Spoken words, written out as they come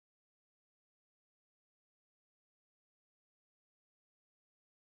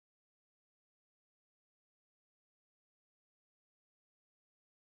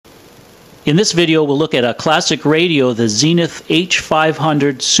In this video, we'll look at a classic radio, the Zenith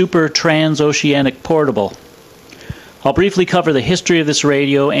H500 Super Trans-Oceanic Portable. I'll briefly cover the history of this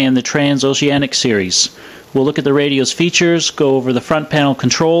radio and the Trans-Oceanic series. We'll look at the radio's features, go over the front panel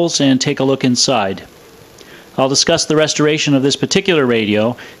controls, and take a look inside. I'll discuss the restoration of this particular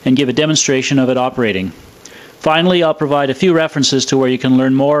radio and give a demonstration of it operating. Finally, I'll provide a few references to where you can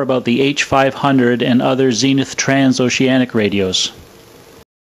learn more about the H500 and other Zenith Trans-Oceanic radios.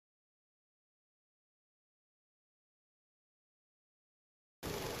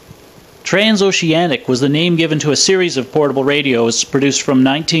 Trans-Oceanic was the name given to a series of portable radios produced from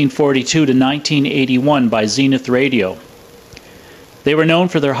 1942 to 1981 by Zenith Radio. They were known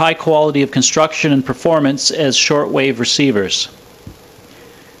for their high quality of construction and performance as shortwave receivers.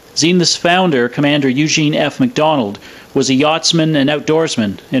 Zenith's founder, Commander Eugene F. MacDonald, was a yachtsman and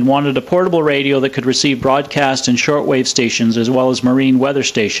outdoorsman and wanted a portable radio that could receive broadcast and shortwave stations as well as marine weather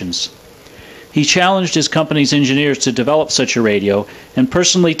stations. He challenged his company's engineers to develop such a radio and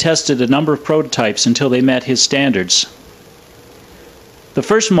personally tested a number of prototypes until they met his standards. The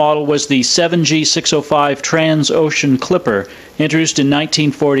first model was the 7G605 Trans-Ocean Clipper, introduced in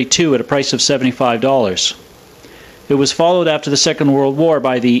 1942 at a price of $75. It was followed after the Second World War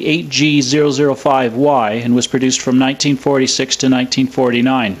by the 8G005Y and was produced from 1946 to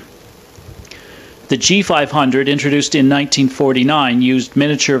 1949. The G500, introduced in 1949, used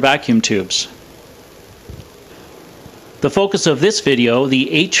miniature vacuum tubes. The focus of this video, the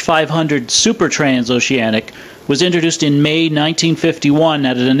H500 Super Trans-Oceanic, was introduced in May 1951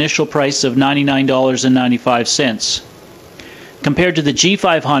 at an initial price of $99.95. Compared to the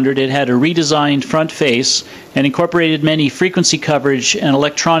G500, it had a redesigned front face and incorporated many frequency coverage and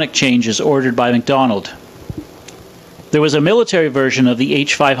electronic changes ordered by MacDonald. There was a military version of the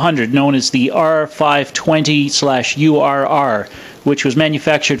H500 known as the R520/URR, which was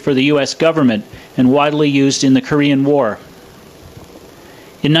manufactured for the U.S. government and widely used in the Korean War.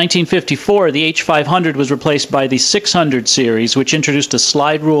 In 1954, the H500 was replaced by the 600 series, which introduced a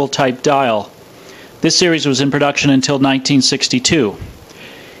slide rule type dial. This series was in production until 1962.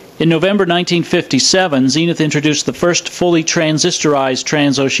 In November 1957, Zenith introduced the first fully transistorized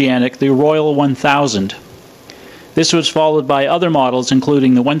Trans-Oceanic, the Royal 1000. This was followed by other models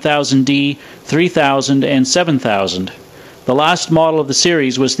including the 1000D, 3000, and 7000. The last model of the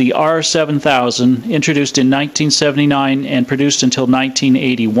series was the R7000, introduced in 1979 and produced until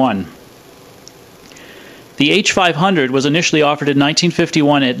 1981. The H500 was initially offered in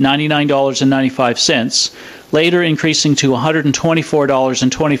 1951 at $99.95, later increasing to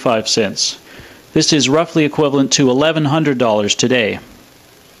 $124.25. This is roughly equivalent to $1,100 today.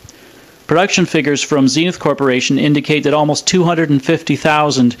 Production figures from Zenith Corporation indicate that almost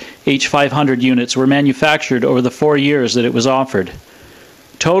 250,000 H500 units were manufactured over the 4 years that it was offered.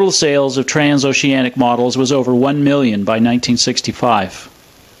 Total sales of Trans-Oceanic models was over 1 million by 1965.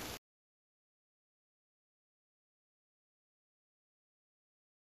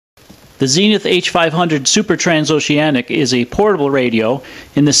 The Zenith H500 Super Trans-Oceanic is a portable radio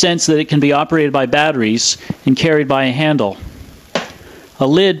in the sense that it can be operated by batteries and carried by a handle. A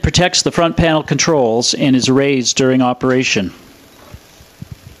lid protects the front panel controls and is raised during operation.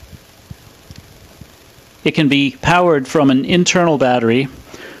 It can be powered from an internal battery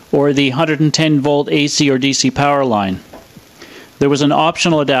or the 110-volt AC or DC power line. There was an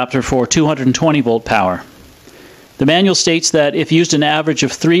optional adapter for 220-volt power. The manual states that if used an average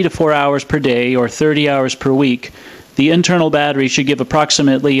of 3 to 4 hours per day or 30 hours per week, the internal battery should give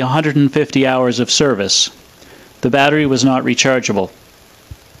approximately 150 hours of service. The battery was not rechargeable.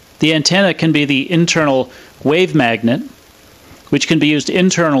 The antenna can be the internal wave magnet, which can be used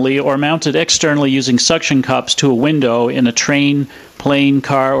internally or mounted externally using suction cups to a window in a train, plane,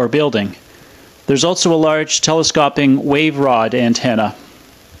 car, or building. There's also a large telescoping wave rod antenna.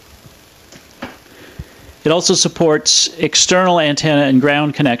 It also supports external antenna and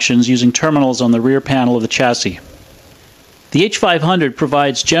ground connections using terminals on the rear panel of the chassis. The H500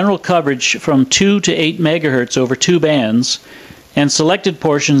 provides general coverage from 2 to 8 MHz over 2 bands and selected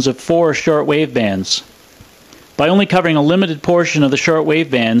portions of 4 shortwave bands. By only covering a limited portion of the shortwave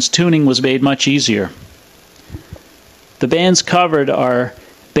bands, tuning was made much easier. The bands covered are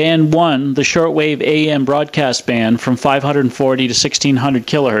Band 1, the shortwave AM broadcast band from 540 to 1600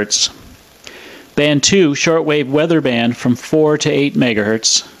 kHz. Band 2, shortwave weather band from 4 to 8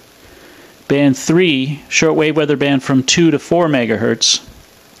 MHz. Band 3, shortwave weather band from 2 to 4 MHz.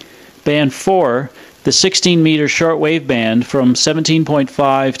 Band 4, the 16-meter shortwave band from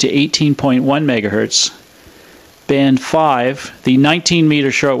 17.5 to 18.1 MHz. Band 5, the 19-meter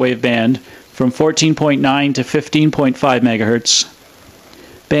shortwave band from 14.9 to 15.5 MHz.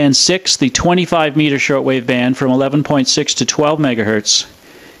 Band 6, the 25-meter shortwave band from 11.6 to 12 megahertz,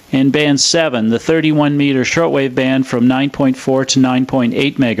 and Band 7, the 31-meter shortwave band from 9.4 to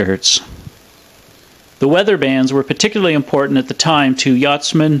 9.8 megahertz. The weather bands were particularly important at the time to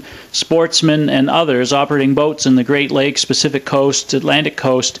yachtsmen, sportsmen, and others operating boats in the Great Lakes, Pacific Coast, Atlantic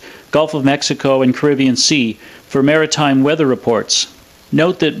Coast, Gulf of Mexico, and Caribbean Sea for maritime weather reports.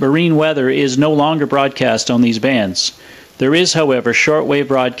 Note that marine weather is no longer broadcast on these bands. There is, however, shortwave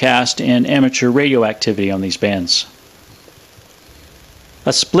broadcast and amateur radio activity on these bands.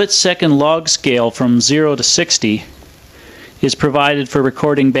 A split-second log scale from 0 to 60 is provided for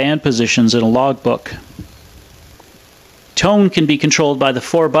recording band positions in a logbook. Tone can be controlled by the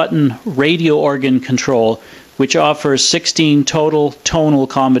 4-button radio organ control, which offers 16 total tonal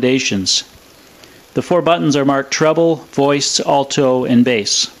accommodations. The 4 buttons are marked treble, voice, alto, and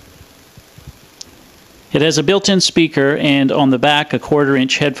bass. It has a built-in speaker and on the back a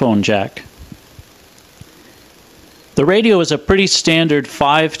 1/4-inch headphone jack. The radio is a pretty standard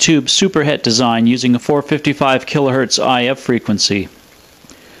 5-tube superhet design using a 455 kHz IF frequency.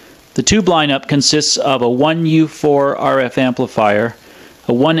 The tube lineup consists of a 1U4 RF amplifier,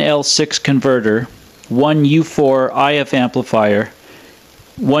 a 1L6 converter, 1U4 IF amplifier,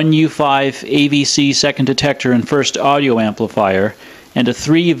 1U5 AVC second detector and first audio amplifier, and a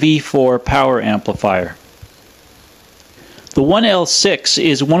 3V4 power amplifier. The 1L6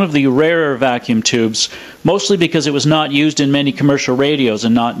 is one of the rarer vacuum tubes, mostly because it was not used in many commercial radios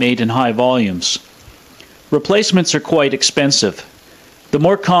and not made in high volumes. Replacements are quite expensive. The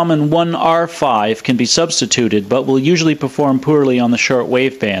more common 1R5 can be substituted, but will usually perform poorly on the short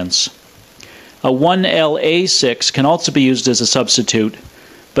wave bands. A 1LA6 can also be used as a substitute,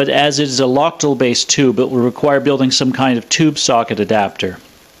 but as it is a Lochtel-based tube, it will require building some kind of tube socket adapter.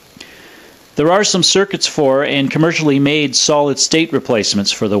 There are some circuits for and commercially made solid-state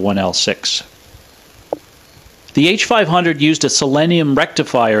replacements for the 1L6. The H500 used a selenium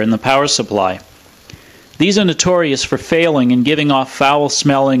rectifier in the power supply. These are notorious for failing and giving off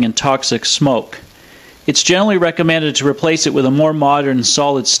foul-smelling and toxic smoke. It's generally recommended to replace it with a more modern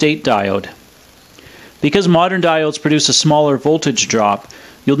solid-state diode. Because modern diodes produce a smaller voltage drop,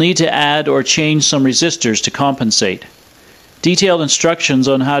 you'll need to add or change some resistors to compensate. Detailed instructions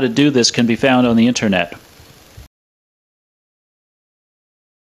on how to do this can be found on the internet.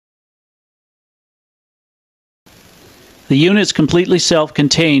 The unit is completely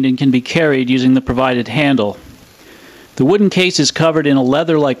self-contained and can be carried using the provided handle. The wooden case is covered in a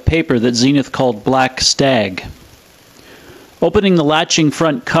leather-like paper that Zenith called Black Stag. Opening the latching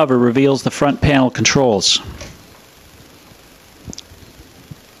front cover reveals the front panel controls.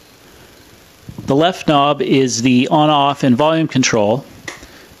 The left knob is the on-off and volume control.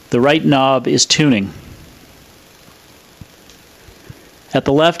 The right knob is tuning. At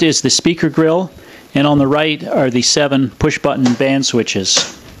the left is the speaker grill, and on the right are the 7 push-button band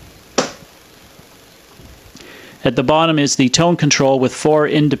switches. At the bottom is the tone control with 4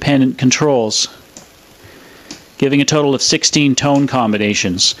 independent controls, giving a total of 16 tone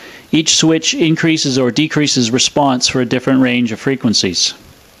combinations. Each switch increases or decreases response for a different range of frequencies.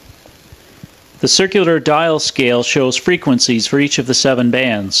 The circular dial scale shows frequencies for each of the 7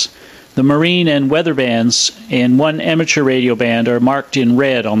 bands. The marine and weather bands and 1 amateur radio band are marked in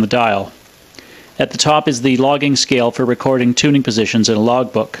red on the dial. At the top is the logging scale for recording tuning positions in a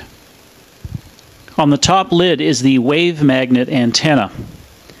logbook. On the top lid is the wave magnet antenna.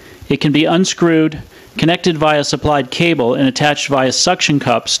 It can be unscrewed, connected via supplied cable, and attached via suction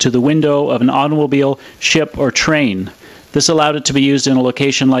cups to the window of an automobile, ship, or train. This allowed it to be used in a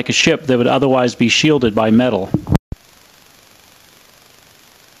location like a ship that would otherwise be shielded by metal.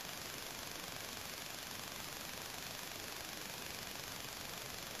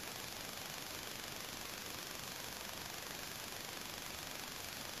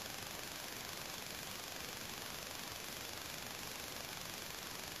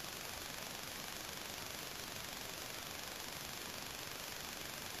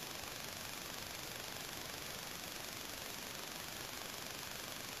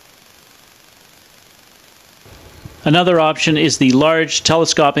 Another option is the large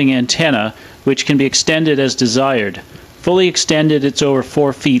telescoping antenna, which can be extended as desired. Fully extended, it's over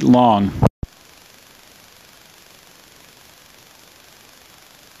 4 feet long.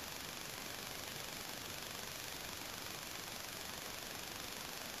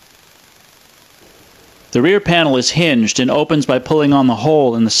 The rear panel is hinged and opens by pulling on the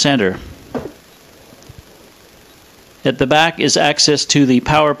hole in the center. At the back is access to the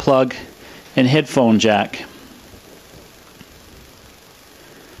power plug and headphone jack.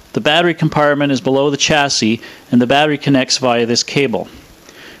 The battery compartment is below the chassis, and the battery connects via this cable.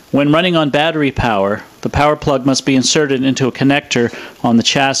 When running on battery power, the power plug must be inserted into a connector on the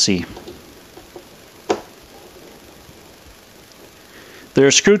chassis. There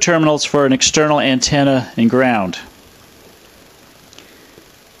are screw terminals for an external antenna and ground.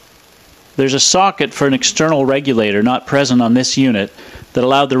 There's a socket for an external regulator not present on this unit that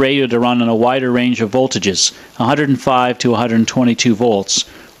allowed the radio to run on a wider range of voltages, 105 to 122 volts,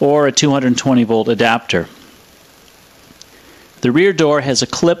 or a 220 volt adapter. The rear door has a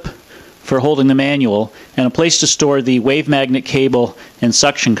clip for holding the manual and a place to store the wave magnet cable and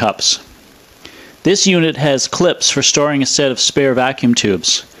suction cups. This unit has clips for storing a set of spare vacuum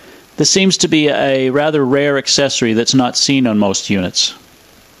tubes. This seems to be a rather rare accessory that's not seen on most units.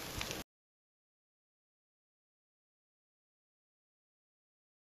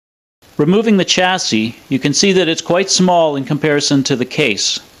 Removing the chassis, you can see that it's quite small in comparison to the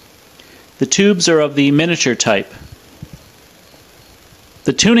case. The tubes are of the miniature type.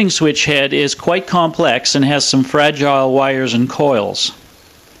 The tuning switch head is quite complex and has some fragile wires and coils.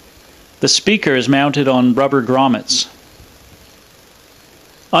 The speaker is mounted on rubber grommets.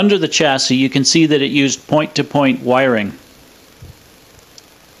 Under the chassis, you can see that it used point-to-point wiring.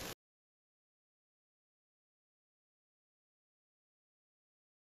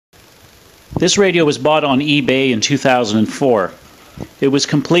 This radio was bought on eBay in 2004. It was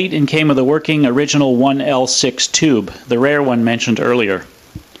complete and came with a working original 1L6 tube, the rare one mentioned earlier.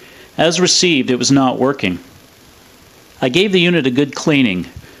 As received, it was not working. I gave the unit a good cleaning.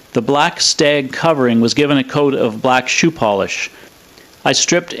 The black stag covering was given a coat of black shoe polish. I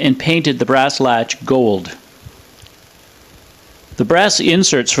stripped and painted the brass latch gold. The brass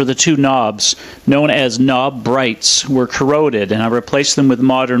inserts for the two knobs, known as knob brights, were corroded, and I replaced them with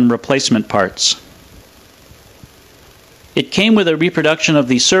modern replacement parts. It came with a reproduction of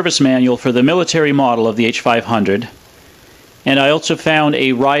the service manual for the military model of the H500, and I also found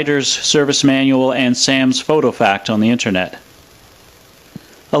a rider's service manual and Sam's photo fact on the internet.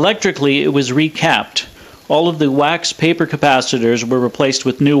 Electrically, it was recapped. All of the wax paper capacitors were replaced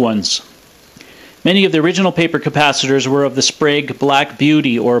with new ones. Many of the original paper capacitors were of the Sprague Black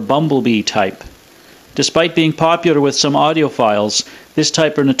Beauty or Bumblebee type. Despite being popular with some audiophiles, this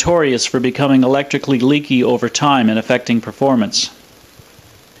type are notorious for becoming electrically leaky over time and affecting performance.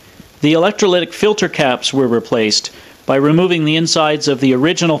 The electrolytic filter caps were replaced by removing the insides of the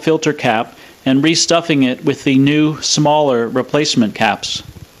original filter cap and restuffing it with the new, smaller replacement caps.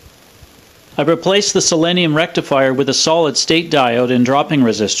 I replaced the selenium rectifier with a solid-state diode and dropping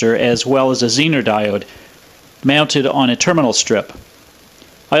resistor, as well as a Zener diode mounted on a terminal strip.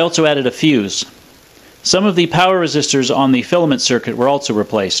 I also added a fuse. Some of the power resistors on the filament circuit were also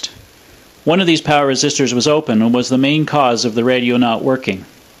replaced. One of these power resistors was open and was the main cause of the radio not working.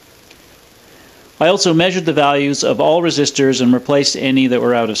 I also measured the values of all resistors and replaced any that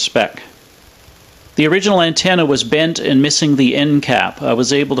were out of spec. The original antenna was bent and missing the end cap. I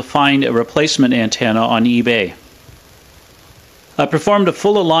was able to find a replacement antenna on eBay. I performed a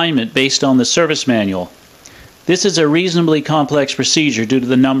full alignment based on the service manual. This is a reasonably complex procedure due to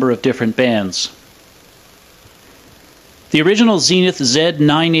the number of different bands. The original Zenith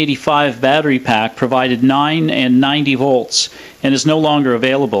Z985 battery pack provided 9 and 90 volts and is no longer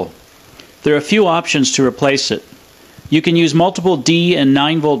available. There are a few options to replace it. You can use multiple D and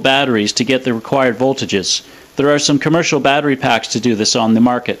 9 volt batteries to get the required voltages. There are some commercial battery packs to do this on the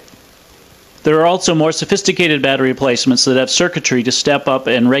market. There are also more sophisticated battery replacements that have circuitry to step up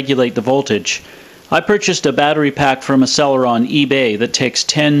and regulate the voltage. I purchased a battery pack from a seller on eBay that takes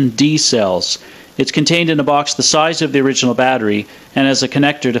 10 D cells. It's contained in a box the size of the original battery and has a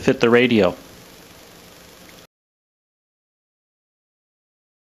connector to fit the radio.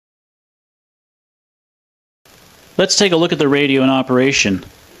 Let's take a look at the radio in operation.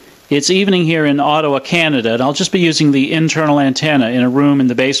 It's evening here in Ottawa, Canada, and I'll just be using the internal antenna in a room in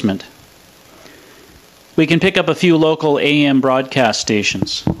the basement. We can pick up a few local AM broadcast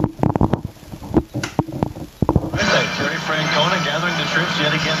stations. Terry Francona gathering the troops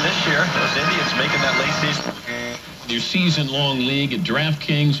yet again this year. Those Indians making that late season. Your season-long league at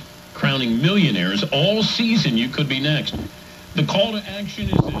DraftKings, crowning millionaires all season. You could be next. The call to action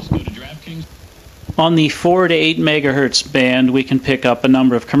is this. Go to DraftKings. On the 4 to 8 megahertz band, we can pick up a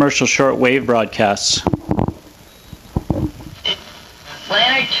number of commercial shortwave broadcasts.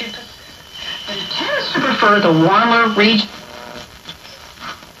 Atlantic tends to prefer the warmer region.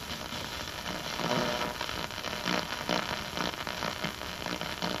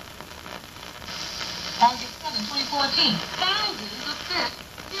 August 7, 2014, thousands of fish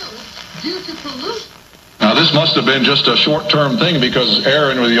killed due to pollution. Now this must have been just a short-term thing because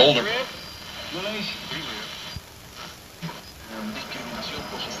Aaron was the older.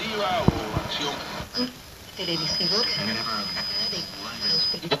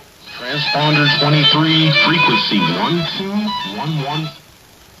 Transponder 23, frequency 1211.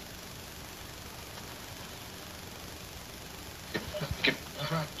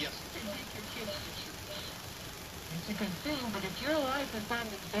 It's a good thing, but if your life is not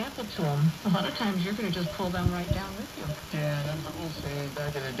an example to them, a lot of times you're going to just pull them right down with you. Yeah, that's what we'll say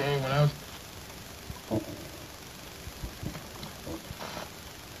back in the day when I was...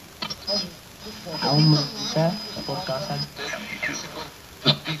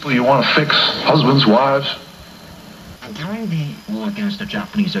 People you want to fix, husbands, wives. During the war against the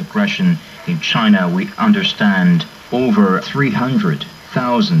Japanese aggression in China, we understand over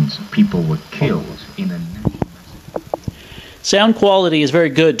 300,000 people were killed in a... Sound quality is very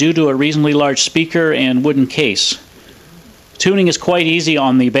good due to a reasonably large speaker and wooden case. Tuning is quite easy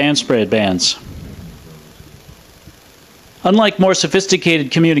on the band spread bands. Unlike more sophisticated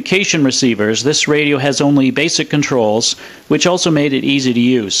communication receivers, this radio has only basic controls, which also made it easy to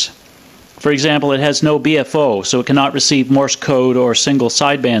use. For example, it has no BFO, so it cannot receive Morse code or single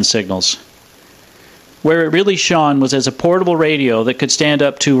sideband signals. Where it really shone was as a portable radio that could stand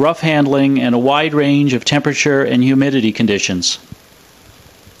up to rough handling and a wide range of temperature and humidity conditions.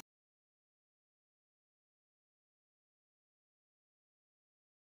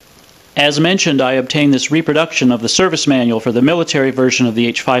 As mentioned, I obtained this reproduction of the service manual for the military version of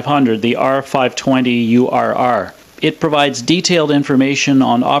the H500, the R520URR. It provides detailed information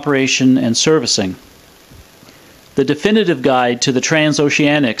on operation and servicing. The definitive guide to the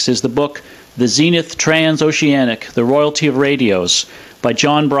Trans-Oceanics is the book The Zenith Trans-Oceanic, The Royalty of Radios by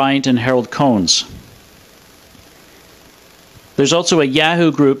John Bryant and Harold Cones. There's also a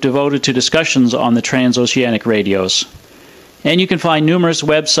Yahoo group devoted to discussions on the Trans-Oceanic radios. And you can find numerous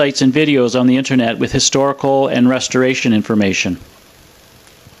websites and videos on the internet with historical and restoration information.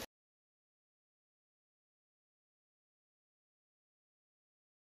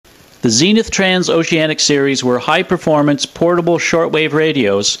 The Zenith Trans-Oceanic series were high-performance, portable shortwave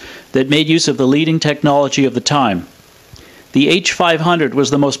radios that made use of the leading technology of the time. The H500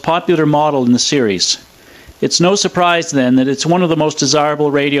 was the most popular model in the series. It's no surprise then that it's one of the most desirable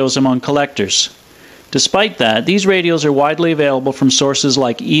radios among collectors. Despite that, these radios are widely available from sources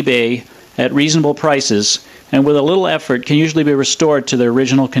like eBay at reasonable prices, and with a little effort can usually be restored to their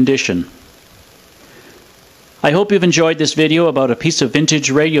original condition. I hope you've enjoyed this video about a piece of vintage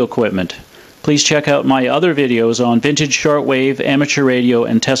radio equipment. Please check out my other videos on vintage shortwave, amateur radio,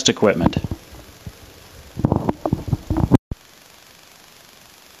 and test equipment.